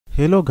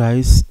Hello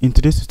guys, in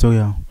today's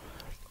tutorial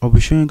I'll be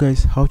showing you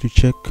guys how to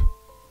check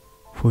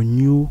for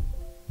new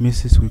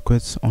message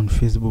requests on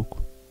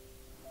Facebook,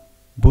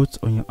 both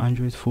on your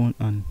Android phone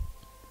and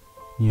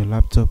in your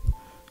laptop.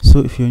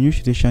 So if you're new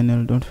to the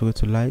channel, don't forget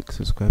to like,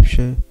 subscribe,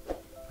 share,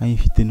 and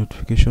hit the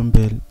notification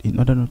bell in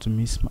order not to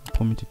miss my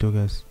upcoming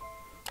tutorials.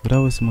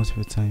 Without wasting much of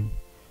your time,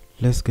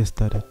 let's get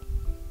started.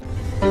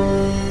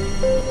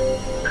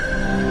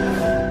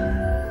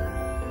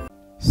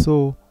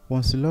 So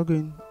once you log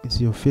in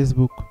into your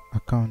Facebook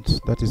account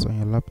that is on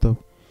your laptop,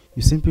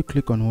 you simply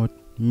click on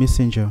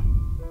Messenger,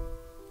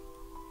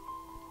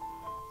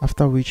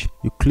 after which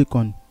you click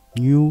on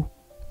new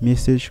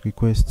message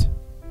request.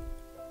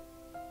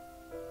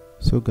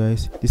 So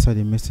guys, these are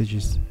the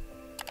messages.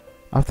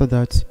 After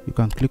that, you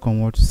can click on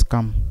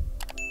scam.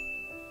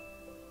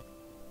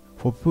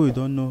 For people who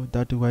don't know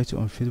that right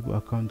on Facebook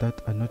account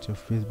that are not your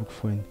Facebook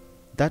friend,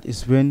 that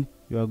is when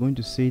you are going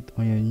to say it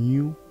on your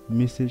new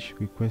message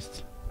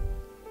request.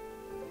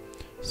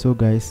 So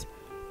guys,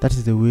 that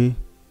is the way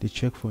they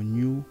check for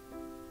new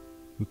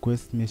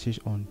request message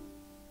on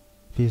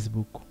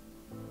Facebook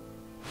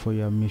for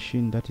your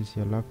machine, that is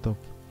your laptop.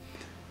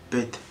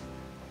 But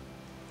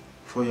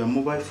for your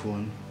mobile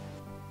phone,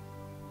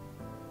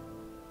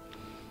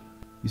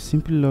 you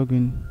simply log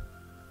in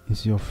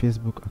into your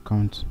Facebook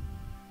account,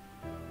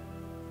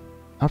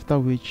 after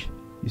which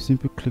you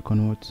simply click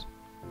on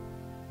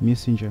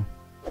Messenger.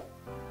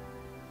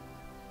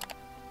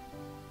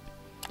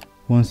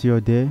 Once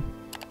you're there,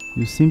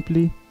 you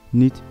simply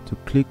need to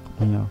click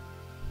on your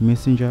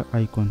Messenger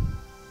icon,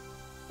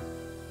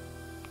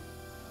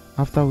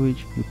 after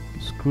which you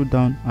scroll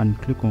down and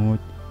click on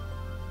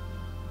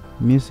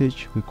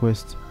message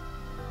request.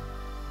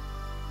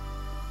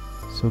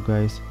 So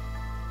guys,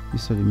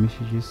 these are the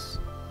messages.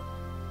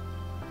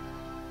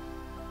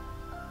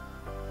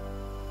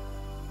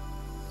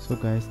 So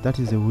guys, that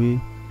is the way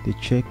they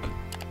check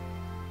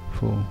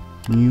for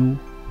new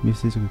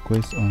message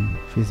requests on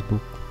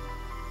Facebook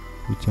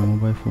with your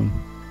mobile phone.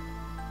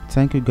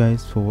 Thank you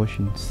guys for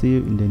watching. See you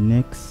in the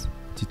next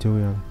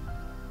tutorial.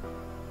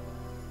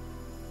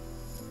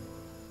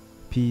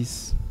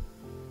 Peace.